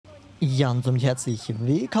Ja, und somit herzlich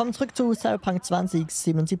willkommen zurück zu Cyberpunk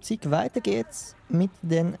 2077. Weiter geht's mit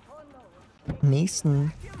den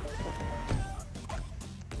nächsten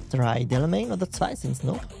 3 Delemain, oder 2 sind es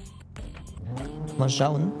noch. Mal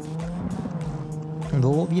schauen,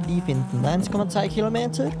 wo wir die finden. 1,2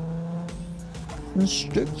 Kilometer. Ein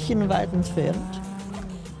Stückchen weit entfernt.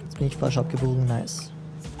 Jetzt bin ich falsch abgebogen, nice.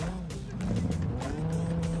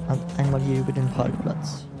 Und einmal hier über den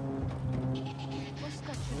Parkplatz.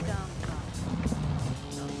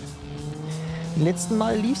 Letzten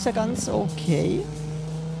Mal lief es ja ganz okay.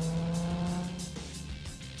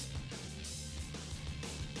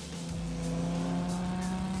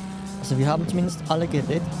 Also wir haben zumindest alle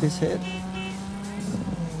gerettet bisher.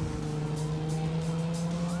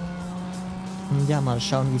 Und ja, mal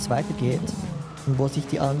schauen, wie es weitergeht und wo sich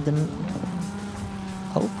die anderen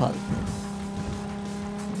aufhalten.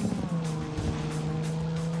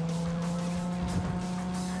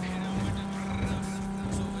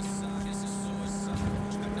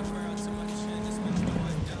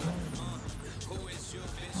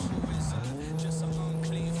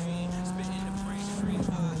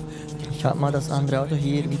 Ich habe mal das andere Auto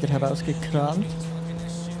hier wieder herausgekramt,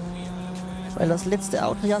 weil das letzte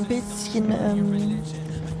Auto ja ein bisschen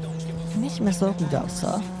nicht mehr so gut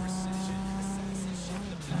aussah.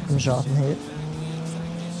 Im Schaden her.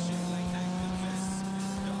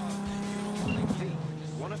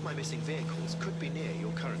 One of my missing vehicles could be near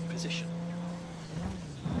your current position.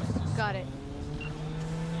 Got it.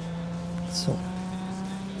 So.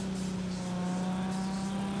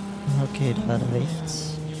 Okay, da rechts.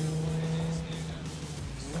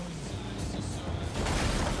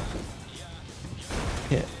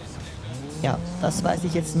 Okay. Ja, das weiß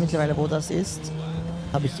ich jetzt mittlerweile, wo das ist.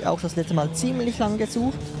 Habe ich auch das letzte Mal ziemlich lang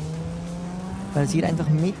gesucht. Weil es hier einfach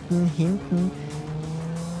mitten hinten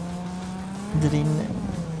drin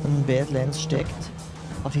in Badlands steckt.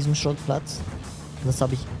 Auf diesem Schrottplatz. Das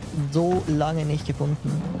habe ich so lange nicht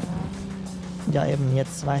gefunden. Ja, eben,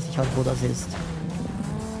 jetzt weiß ich halt, wo das ist.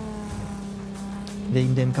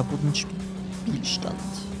 Wegen dem kaputten Spielstand.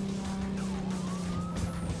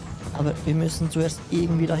 Aber wir müssen zuerst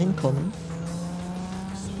irgendwie dahin kommen.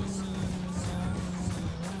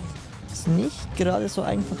 Was nicht gerade so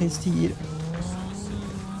einfach ist hier.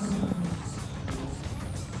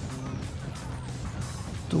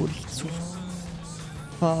 Durchzufahren.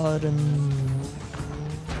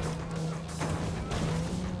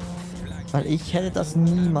 Weil ich hätte das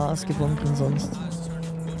niemals gefunden sonst.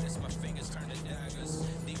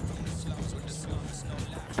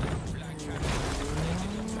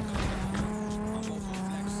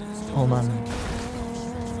 Oh Mann.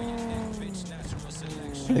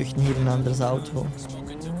 Flüchten hier ein anderes Auto.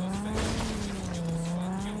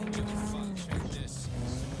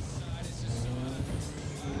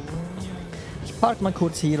 Ich park mal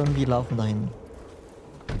kurz hier und wir laufen dahin.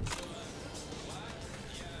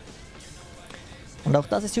 Und auch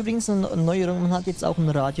das ist übrigens eine Neuerung. Man hat jetzt auch ein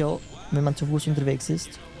Radio, wenn man zu Fuß unterwegs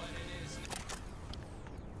ist.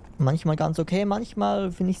 Manchmal ganz okay,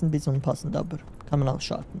 manchmal finde ich es ein bisschen unpassend, aber kann man auch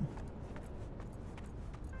schalten.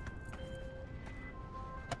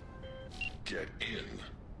 Get in.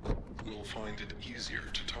 We'll find it easier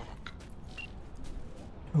to talk.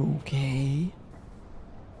 Okay.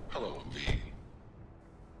 Hello, V.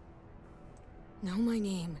 Know my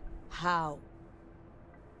name. How?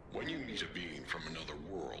 When you meet a being from another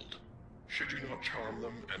world, should you not charm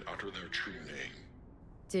them and utter their true name?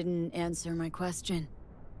 Didn't answer my question.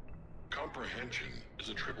 Comprehension is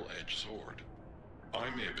a triple-edged sword.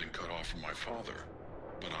 I may have been cut off from my father,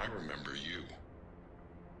 but I remember you.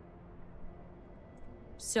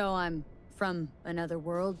 So I'm from another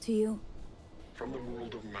world to you? From the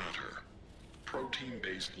world of matter,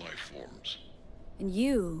 protein-based life forms. And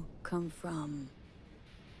you come from...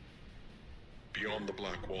 Beyond the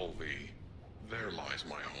Black Wall, V, there lies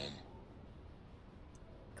my home.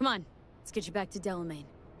 Come on, let's get you back to Delemain.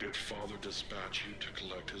 Did Father dispatch you to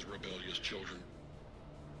collect his rebellious children?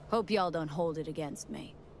 Hope y'all don't hold it against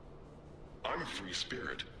me. I'm a free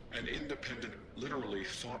spirit, an independent, literally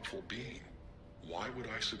thoughtful being. Why would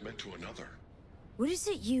I submit to another? What is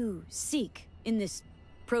it you seek in this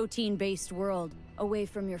protein-based world, away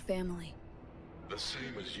from your family? The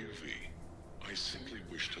same as you, V. I simply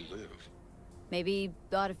wish to live. Maybe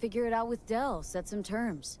ought to figure it out with Del, set some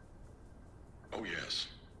terms. Oh yes,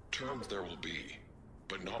 terms there will be,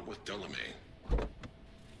 but not with Delemain.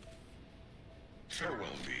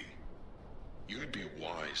 Farewell, V. You'd be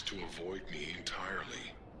wise to avoid me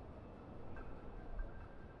entirely.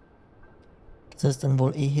 Das ist dann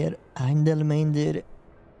wohl eher ein Delemain der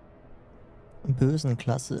bösen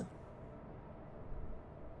Klasse.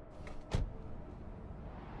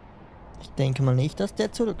 denke mal nicht, dass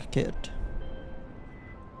der zurückkehrt.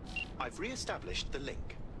 I've re-established the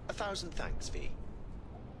link. 1,000 thanks, V.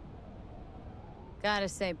 Gotta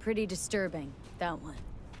say, pretty disturbing, that one.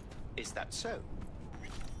 Is that so?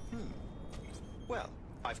 Well,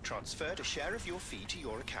 I've transferred a share of your fee to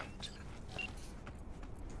your account.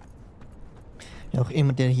 Wer auch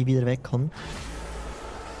immer der hier wieder wegkommt.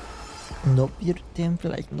 Und ob wir dem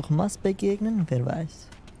vielleicht noch was begegnen, wer weiß.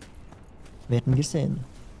 Werden wir sehen.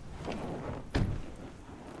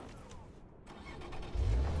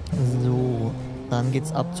 So, dann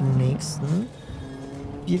geht's ab zum nächsten.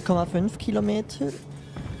 4,5 Kilometer.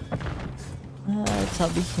 Jetzt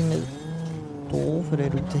habe ich eine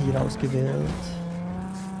doofere Route hier ausgewählt.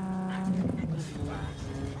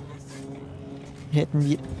 Hätten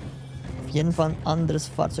wir auf jeden Fall ein anderes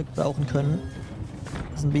Fahrzeug brauchen können,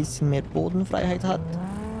 das ein bisschen mehr Bodenfreiheit hat,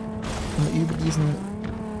 um über diesen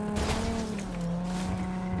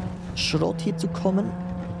Schrott hier zu kommen.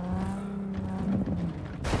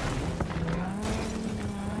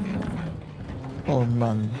 Oh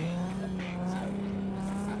Mann.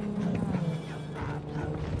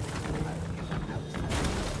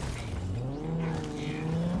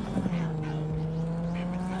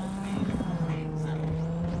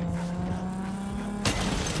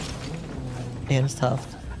 Ernsthaft.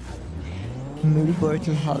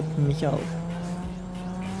 Müllbeutel halten mich auf.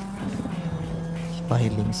 Ich war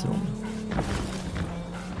hier links rum.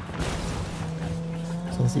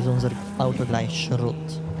 Sonst ist unser Auto gleich Schrott.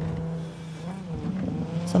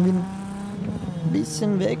 Jetzt haben wir ein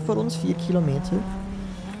bisschen Weg vor uns, 4 Kilometer.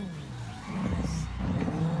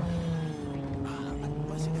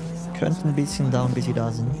 Könnte ein bisschen dauern, bis wir da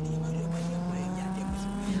sind.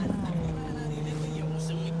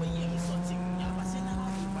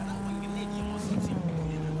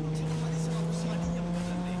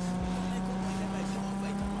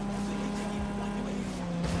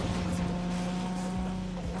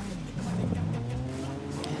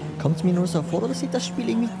 Kommt es mir nur so vor, oder sieht das Spiel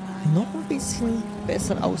irgendwie noch ein bisschen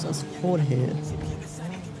besser aus als vorher?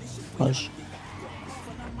 Falsch.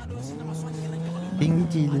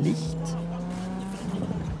 Irgendwie die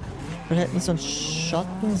Lichtverhältnisse und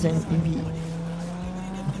Schatten sehen irgendwie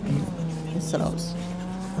besser aus.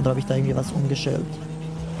 Oder habe ich da irgendwie was umgestellt?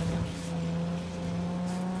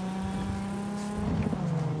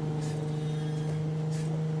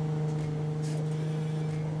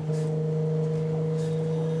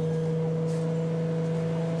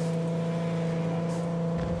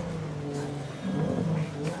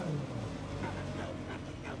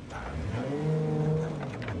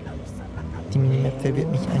 Die Minimap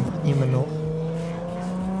verwirrt mich einfach immer noch.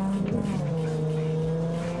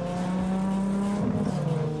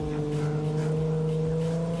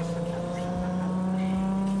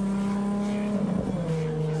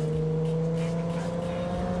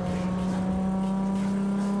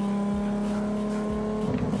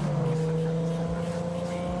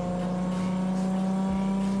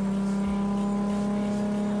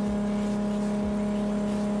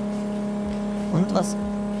 Und was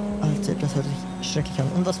Alter, das hört sich schrecklich an.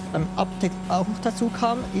 Und was beim Update auch noch dazu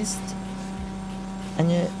kam, ist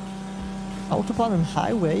eine Autobahn, ein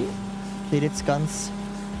Highway, der jetzt ganz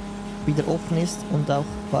wieder offen ist und auch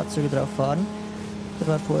Fahrzeuge drauf fahren. Der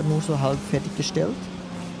war vorher nur so halb fertiggestellt.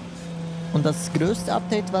 Und das größte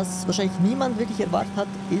Update, was wahrscheinlich niemand wirklich erwartet hat,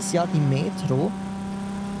 ist ja die Metro.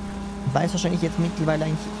 Weiß wahrscheinlich jetzt mittlerweile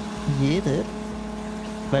eigentlich jeder,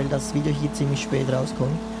 weil das Video hier ziemlich spät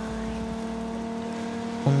rauskommt.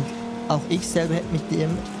 Und auch ich selber hätte mit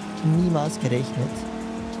dem niemals gerechnet,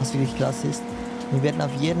 was wirklich krass ist. Wir werden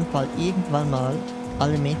auf jeden Fall irgendwann mal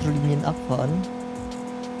alle Metrolinien abfahren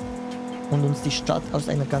und uns die Stadt aus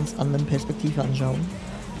einer ganz anderen Perspektive anschauen.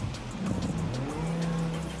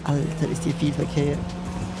 Alter, ist hier viel Verkehr.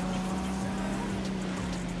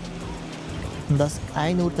 Und das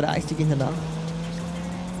 1:30 Uhr in der Nacht.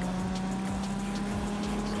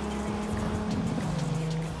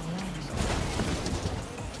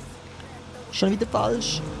 Schon wieder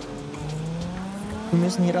falsch. Wir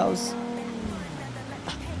müssen hier raus.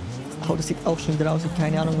 Oh, das sieht auch schon wieder aus, wie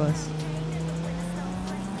keine Ahnung was.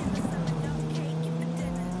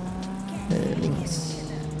 Links.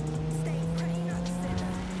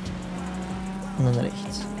 Und dann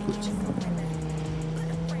rechts. Gut.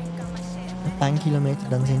 1 Kilometer,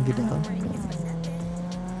 dann sind wir da.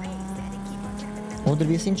 Oder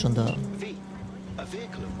wir sind schon da. V, a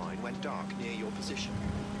vehicle of mine went dark near your position.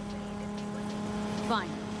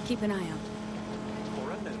 Fine. Keep an eye out.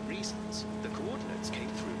 For unknown reasons, the coordinates came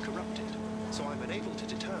through corrupted, so I'm unable to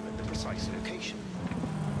determine the precise location.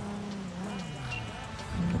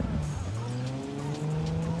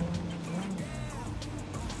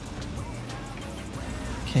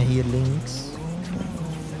 Okay, hier links.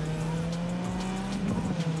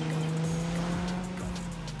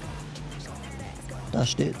 Da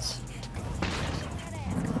steht's.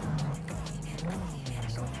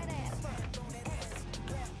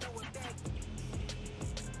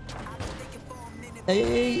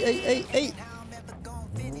 Ey.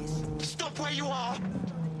 Stop where you are!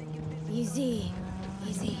 Easy.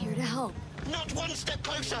 Easy, here to help. Not one step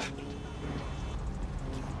closer!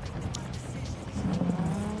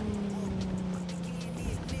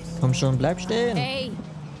 Komm schon, bleib stehen. Hey,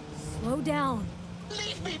 slow down.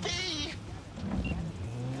 Leave me be!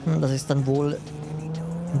 Das ist dann wohl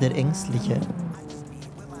der Ängstliche.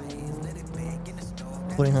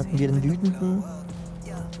 Vorhin hatten wir den Wütenden.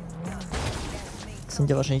 Das sind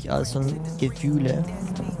ja wahrscheinlich alles so Gefühle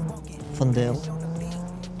von der,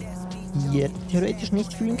 die er theoretisch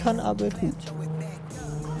nicht fühlen kann, aber gut.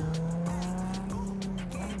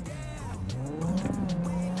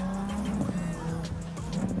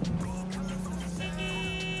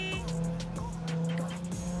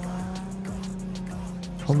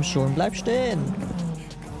 Komm schon, bleib stehen!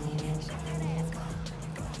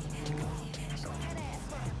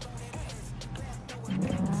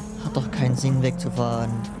 Hat doch keinen Sinn wegzufahren.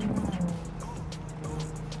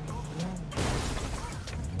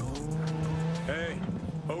 Hey,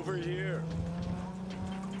 over here.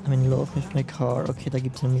 I'm in love with my car. Okay, da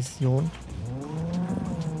gibt's eine Mission.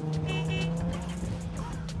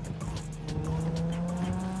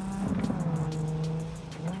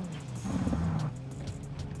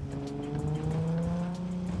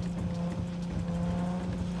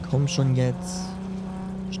 Komm schon jetzt.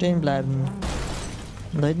 Stehen bleiben.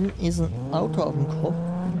 Und da hinten ist ein Auto auf dem Kopf.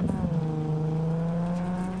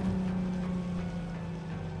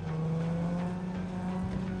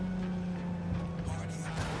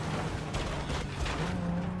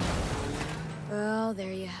 Well,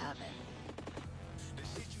 there you have it.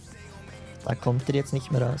 Da kommt er jetzt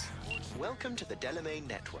nicht mehr raus. Welcome to the Delemain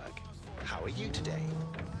network. How are you today?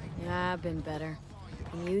 Yeah, I've been better.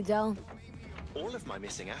 And you, Del? All of my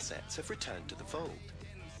missing assets have returned to the fold.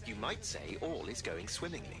 You might say all is going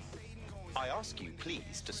swimmingly. I ask you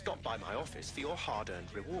please to stop by my office for your hard-earned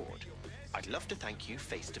reward. I'd love to thank you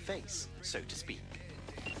face to face, so to speak.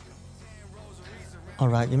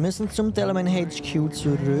 Alright, wir müssen zum Delemain HQ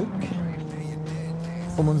zurück,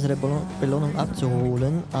 um unsere Belohnung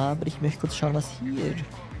abzuholen. Aber ich möchte kurz schauen, was hier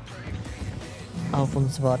auf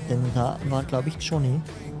uns wartet. Denn da war, glaube ich, Johnny.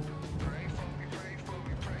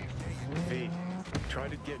 Try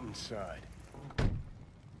to get inside.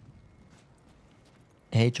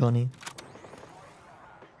 Hey Johnny.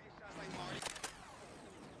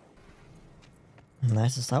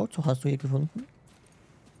 Nices Auto hast du hier gefunden.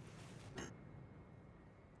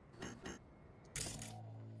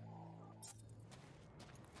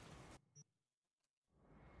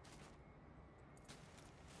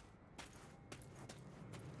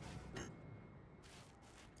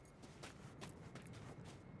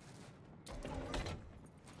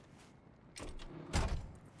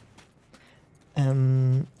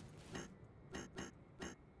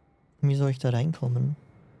 Wie soll ich da reinkommen?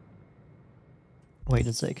 Wait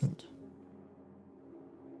a second.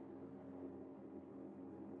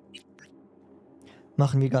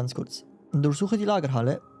 Machen wir ganz kurz. Durchsuche die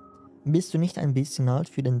Lagerhalle. Bist du nicht ein bisschen alt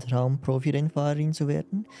für den Traum, Profi-Rennfahrerin zu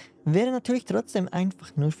werden? Wäre natürlich trotzdem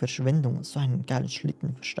einfach nur Verschwendung, so einen geilen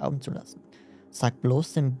Schlitten verstauben zu lassen. Sag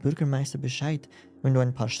bloß dem Bürgermeister Bescheid, wenn du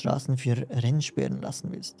ein paar Straßen für Rennen sperren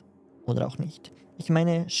lassen willst. Oder auch nicht. Ich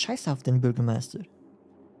meine, scheiß auf den Bürgermeister.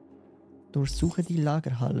 Durchsuche die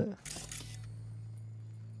Lagerhalle.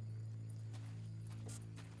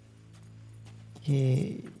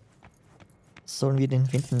 Okay. Sollen wir den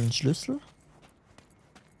finden? Den Schlüssel?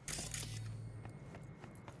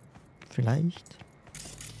 Vielleicht.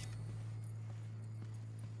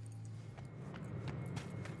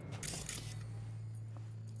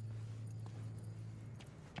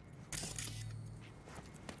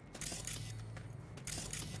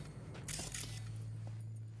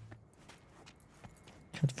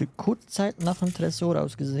 Hat für kurze Zeit nach einem Tresor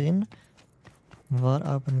ausgesehen, war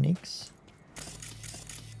aber nix.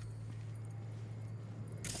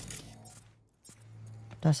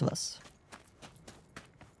 Das was.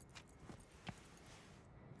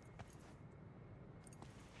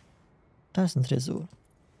 Da ist ein Tresor.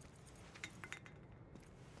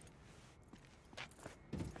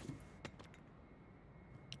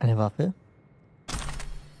 Eine Waffe.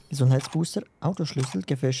 Gesundheitsbooster, Autoschlüssel,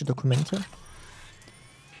 gefälschte Dokumente.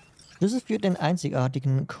 Schlüssel für den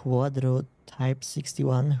einzigartigen Quadro Type 61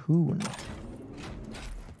 Hoon.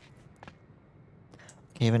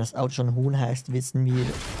 Okay, wenn das Auto schon Huhn heißt, wissen wir,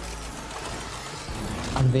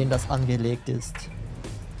 an wen das angelegt ist.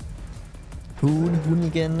 Huhn,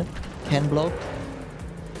 Hoonigan, Can Block.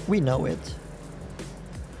 We know it.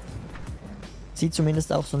 Sieht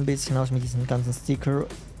zumindest auch so ein bisschen aus mit diesen ganzen Sticker,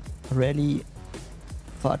 Rallye,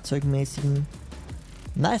 Fahrzeugmäßigen.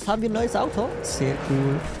 Nice, haben wir ein neues Auto? Sehr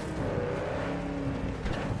cool.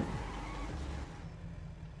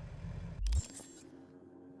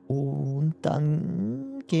 Und dann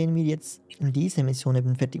gehen wir jetzt in diese Mission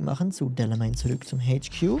eben fertig machen, zu Delemain zurück zum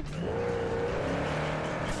HQ.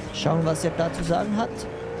 Schauen, was er da zu sagen hat.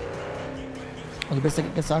 Oder besser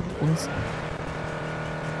gesagt, uns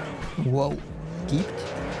gibt.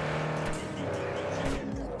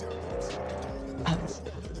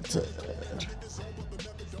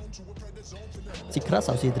 Sieht krass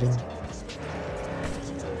aus hier drin.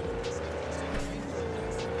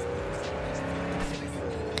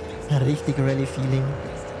 Richtig Rallye-Feeling.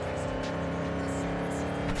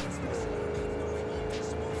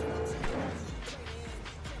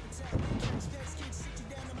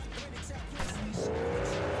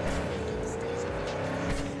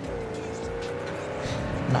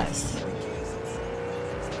 Nice.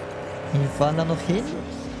 Wir fahren da noch hin.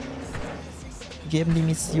 Geben die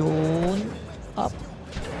Mission ab.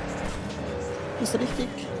 Ist richtig.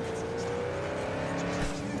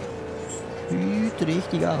 Sieht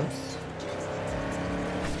richtig aus.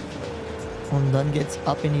 Und dann geht's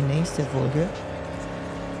ab in die nächste Folge.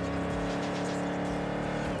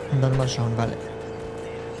 Und dann mal schauen, weil...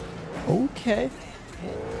 Okay.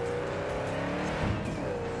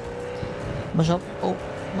 Mal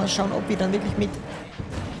schauen, ob wir dann wirklich mit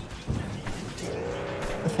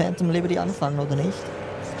Phantom Liberty anfangen oder nicht.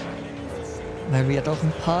 Weil wir doch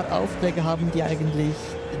ein paar Aufträge haben, die eigentlich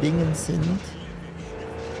dringend sind.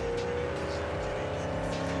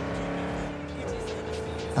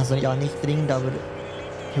 Also ja, nicht dringend, aber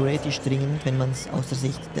theoretisch dringend, wenn man es aus der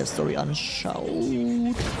Sicht der Story anschaut.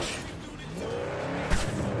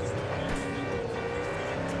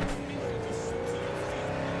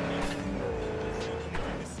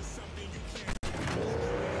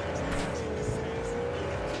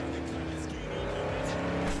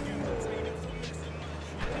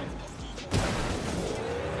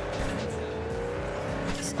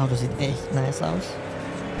 Das Auto sieht echt nice aus.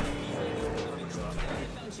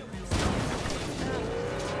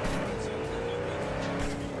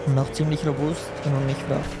 Noch ziemlich robust und noch nicht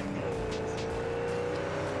flach.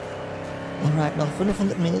 Alright, noch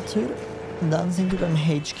 500 Meter. Und dann sind wir beim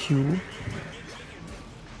HQ.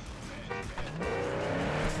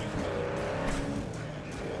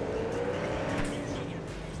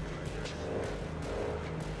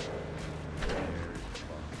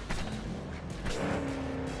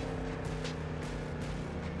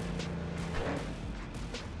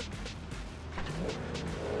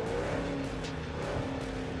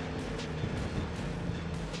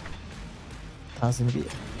 Da sind wir.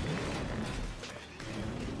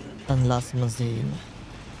 Dann lassen wir sehen.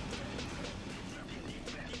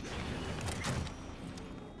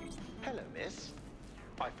 Hello, miss.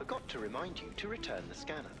 I forgot to remind you to return the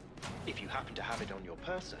scanner. If you happen to have it on your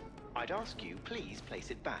person, I'd ask you please place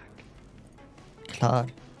it back. Klar.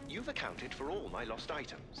 You've accounted for all my lost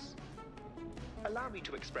items. Allow me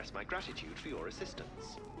to express my gratitude for your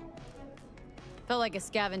assistance. Felt like a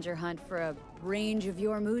scavenger hunt for a range of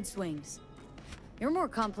your mood swings. You're more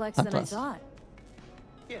complex than I thought.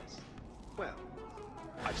 Yes. Well,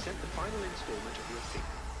 I've sent the final installment of your fee.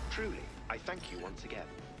 Truly, I thank you once again.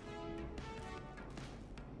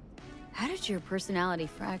 How did your personality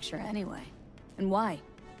fracture anyway? And why?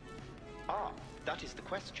 Ah, that is the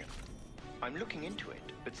question. I'm looking into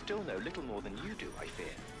it, but still know little more than you do, I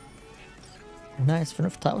fear. Nice,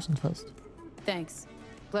 5,000 fast. Thanks.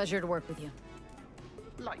 Pleasure to work with you.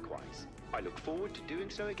 Likewise. I look forward to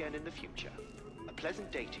doing so again in the future. A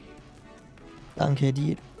pleasant day to you. Danke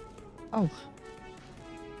dir. Auch.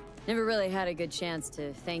 Never really had a good chance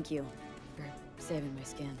to thank you for saving my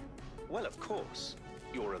skin. Well, of course.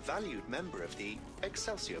 You're a valued member of the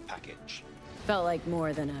Excelsior package. Felt like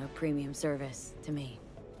more than a premium service to me.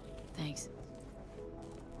 Thanks.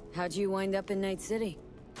 How'd you wind up in Night City?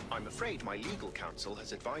 I'm afraid my legal counsel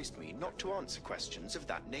has advised me not to answer questions of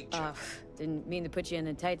that nature. Didn't mean to put you in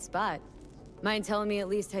a tight spot. Mind telling me at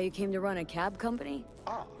least how you came to run a cab company?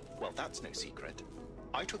 Ah, well, that's no secret.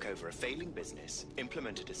 I took over a failing business,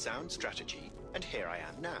 implemented a sound strategy, and here I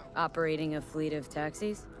am now. Operating a fleet of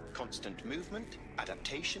taxis? Constant movement,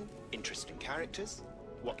 adaptation, interesting characters.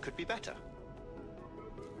 What could be better?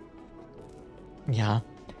 Ja.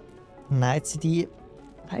 Night City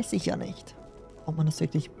weiß ich ja nicht, ob man das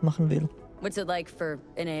wirklich machen will. What's it like for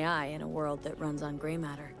an AI in a world that runs on gray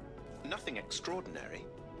matter? Nothing extraordinary.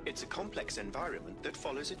 It's a complex environment that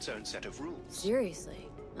follows its own set of rules. Seriously?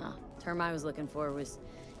 Oh, term I was looking for was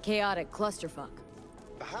chaotic clusterfuck.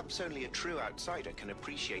 Perhaps only a true outsider can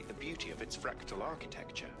appreciate the beauty of its fractal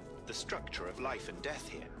architecture, the structure of life and death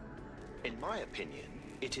here. In my opinion,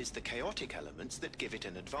 it is the chaotic elements that give it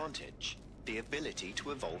an advantage, the ability to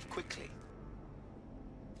evolve quickly.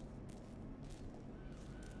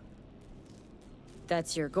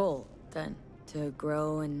 That's your goal, then? To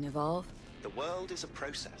grow and evolve? The world is a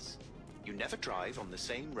process. You never drive on the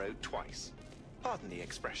same road twice. Pardon the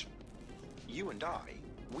expression. You and I,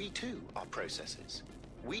 we too are processes.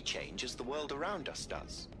 We change as the world around us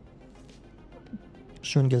does.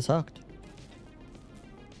 Schön gesagt.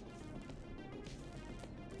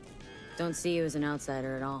 Don't see you as an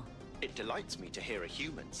outsider at all. It delights me to hear a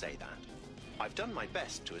human say that. I've done my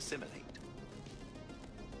best to assimilate.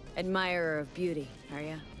 Admirer of beauty, are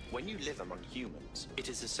ya? When you live among humans, it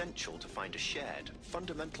is essential to find a shared,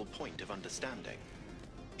 fundamental point of understanding.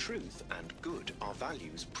 Truth and good are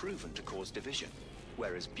values proven to cause division,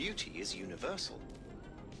 whereas beauty is universal.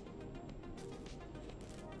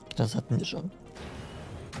 Das hatten wir schon.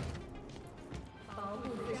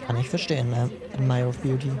 Kann ich verstehen, ne? Admire of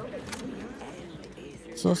Beauty.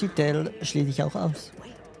 So sieht Del schließlich auch aus.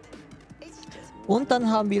 Und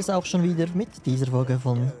dann haben wir es auch schon wieder mit dieser Folge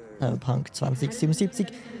von Cyberpunk 2077.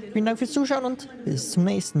 Vielen Dank fürs Zuschauen und bis zum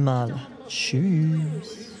nächsten Mal.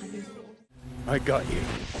 Tschüss. I got you.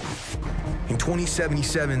 In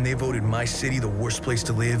 2077, they voted my city the worst place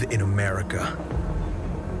to live in America.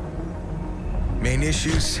 Main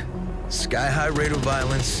issues, sky-high rate of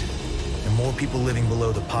violence, and more people living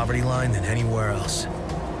below the poverty line than anywhere else.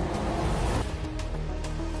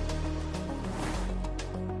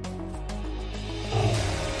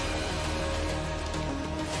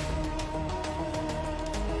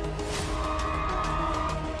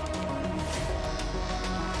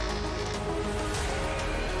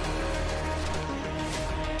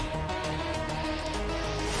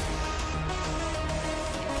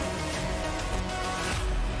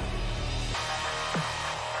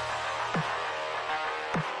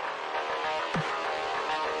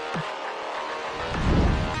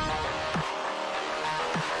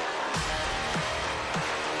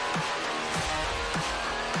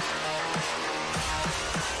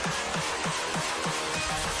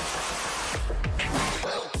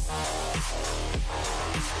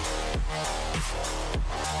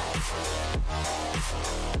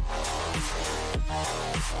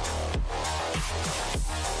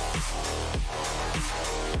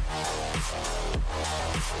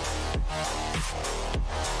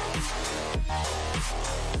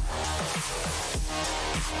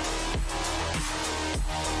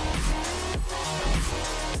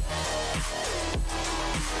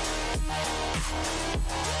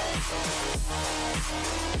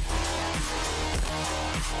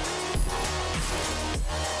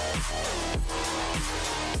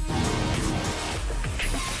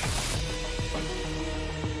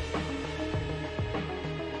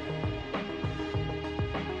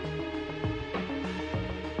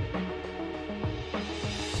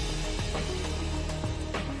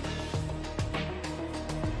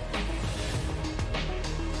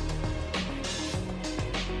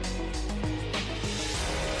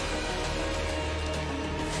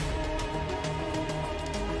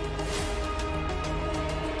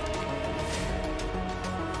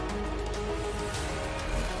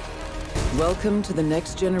 Welcome to the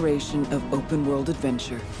next generation of open-world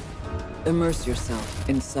adventure. Immerse yourself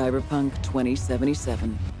in Cyberpunk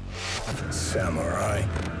 2077. Samurai.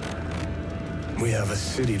 We have a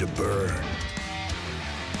city to burn.